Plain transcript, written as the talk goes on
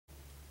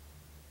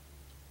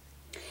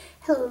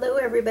Hello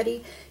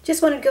everybody.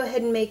 Just want to go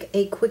ahead and make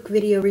a quick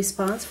video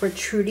response for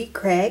Trudy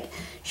Craig.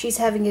 She's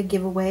having a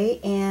giveaway,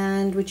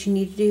 and what you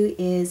need to do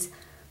is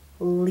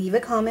leave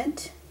a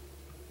comment,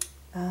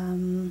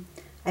 I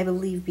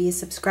believe be a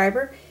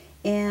subscriber,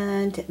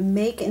 and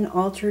make an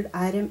altered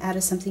item out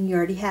of something you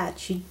already had.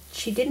 She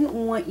didn't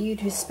want you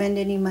to spend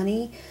any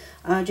money,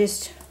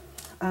 just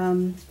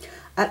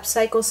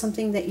upcycle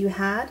something that you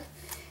had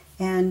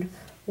and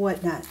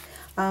whatnot.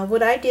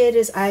 What I did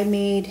is I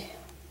made,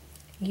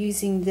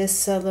 using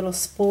this little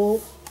spool,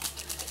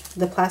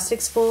 the plastic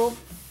spool,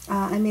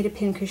 I made a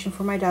pin cushion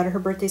for my daughter. Her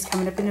birthday's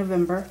coming up in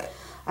November.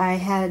 I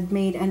had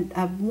made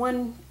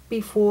one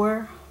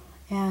before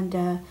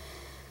and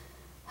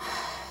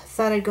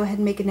thought I'd go ahead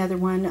and make another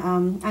one.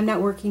 I'm not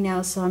working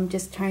now, so I'm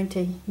just trying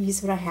to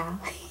use what I have.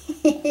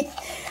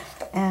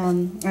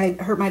 I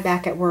hurt my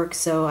back at work,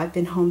 so I've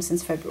been home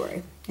since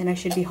February, and I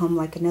should be home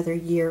like another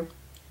year.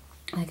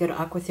 I go to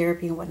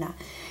aquatherapy and whatnot.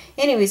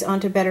 Anyways, on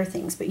to better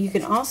things. But you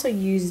can also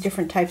use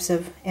different types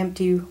of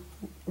empty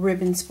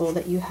ribbon spool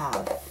that you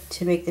have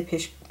to make the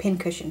pin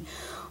cushion.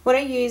 What I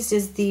used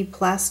is the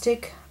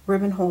plastic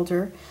ribbon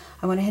holder.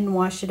 I went ahead and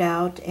washed it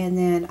out, and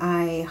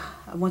then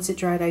once it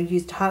dried, I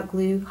used hot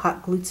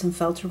glued some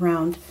felt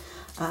around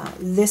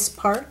this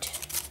part,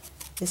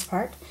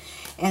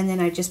 and then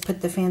I just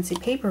put the fancy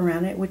paper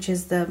around it, which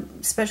is the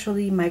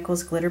Specialty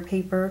Michael's glitter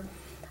paper.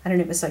 I don't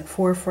know, it was like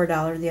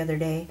 $4 the other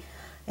day,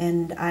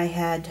 and I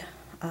had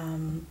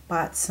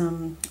bought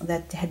some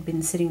that had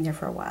been sitting there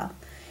for a while.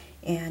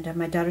 And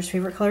my daughter's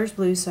favorite color is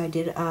blue, so I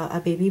did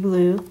a baby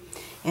blue,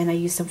 and I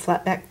used some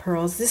flat back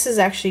pearls. This is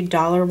actually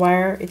dollar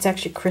wire. It's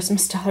actually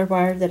Christmas dollar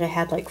wire that I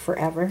had like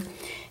forever,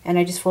 and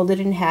I just folded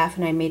it in half,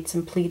 and I made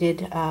some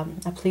pleated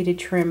a pleated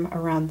trim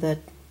around the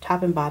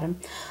top and bottom.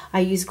 I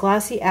used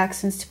glossy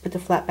accents to put the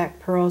flat back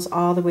pearls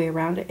all the way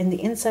around it, and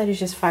the inside is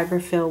just fiber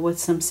fill with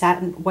some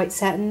white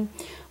satin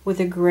with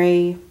a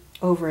gray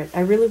over it. I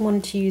really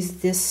wanted to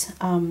use this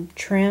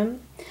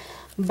trim,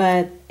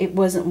 but it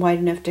wasn't wide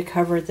enough to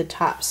cover the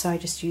top, so I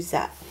just used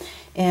that.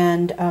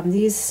 And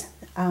this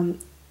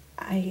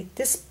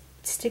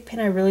stick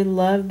pin I really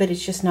love, but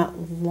it's just not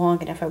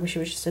long enough. I wish it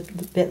was just a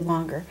bit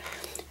longer.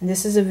 And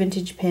this is a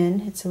vintage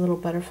pin. It's a little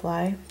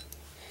butterfly.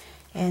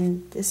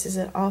 And this is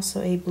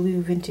also a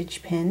blue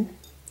vintage pin.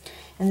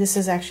 And this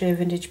is actually a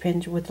vintage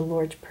pin with the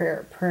Lord's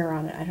Prayer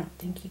on it. I don't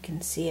think you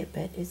can see it,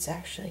 but it's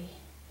actually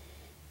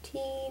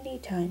teeny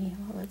tiny.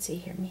 Well, let's see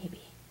here,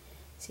 maybe.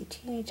 See,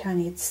 teeny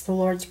tiny. It's the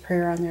Lord's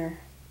Prayer on there.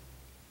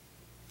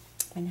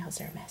 My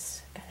nails are a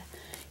mess. Gotta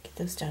get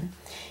those done.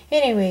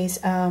 Anyways,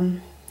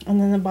 and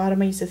then the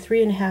bottom I used a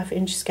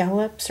 3.5-inch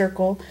scallop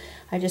circle.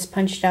 I just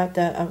punched out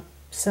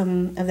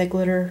some of the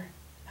glitter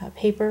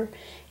paper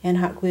and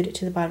hot glued it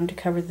to the bottom to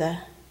cover the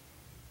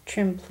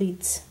trim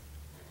pleats.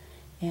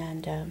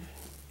 And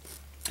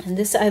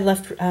this I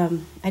left. I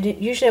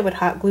didn't usually. I would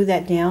hot glue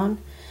that down,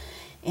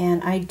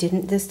 and I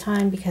didn't this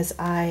time because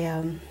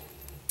I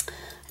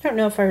don't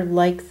know if I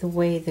like the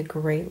way the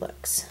gray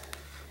looks.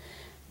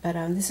 But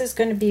this is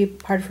going to be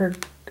part of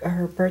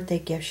her birthday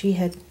gift. She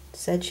had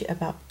said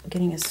about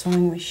getting a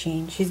sewing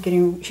machine. She's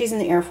in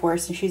the Air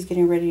Force, and she's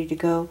getting ready to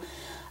go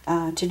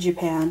to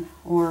Japan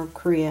or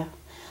Korea.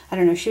 I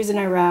don't know. She was in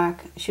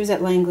Iraq. She was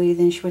at Langley,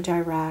 then she went to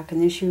Iraq,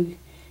 and then she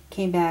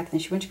came back, then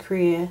she went to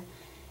Korea,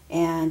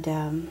 and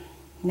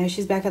now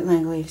she's back at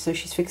Langley, so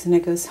she's fixing to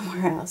go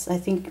somewhere else. I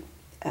think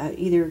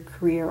either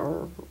Korea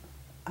or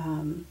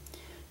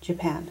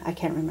Japan. I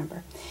can't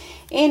remember.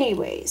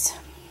 Anyways,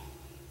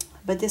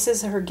 but this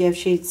is her gift.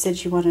 She said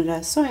she wanted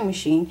a sewing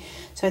machine,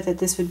 so I thought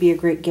this would be a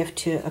great gift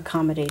to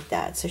accommodate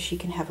that, so she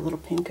can have a little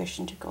pin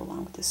cushion to go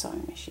along with the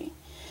sewing machine.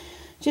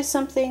 Just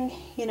something,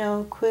 you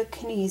know,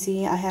 quick and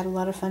easy. I had a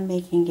lot of fun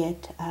making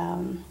it.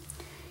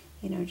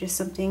 You know, just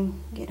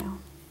something, you know,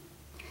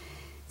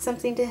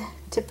 something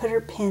to put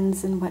her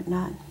pins and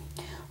whatnot.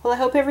 Well, I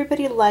hope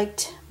everybody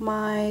liked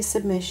my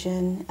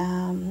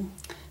submission.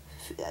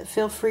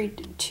 Feel free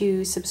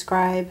to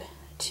subscribe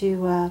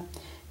to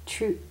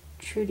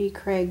Trudy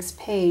Craig's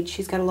page.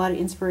 She's got a lot of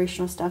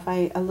inspirational stuff.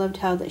 I loved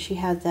how that she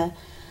had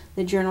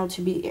the journal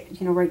to be,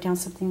 you know, write down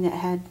something that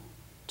had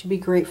to be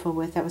grateful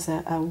with. That was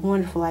a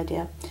wonderful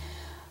idea.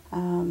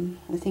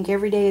 I think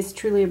every day is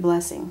truly a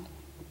blessing.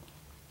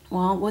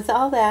 Well, with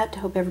all that, I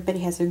hope everybody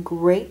has a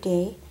great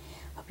day.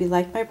 Hope you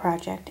liked my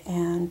project,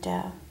 and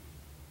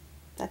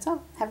that's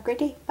all. Have a great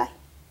day. Bye.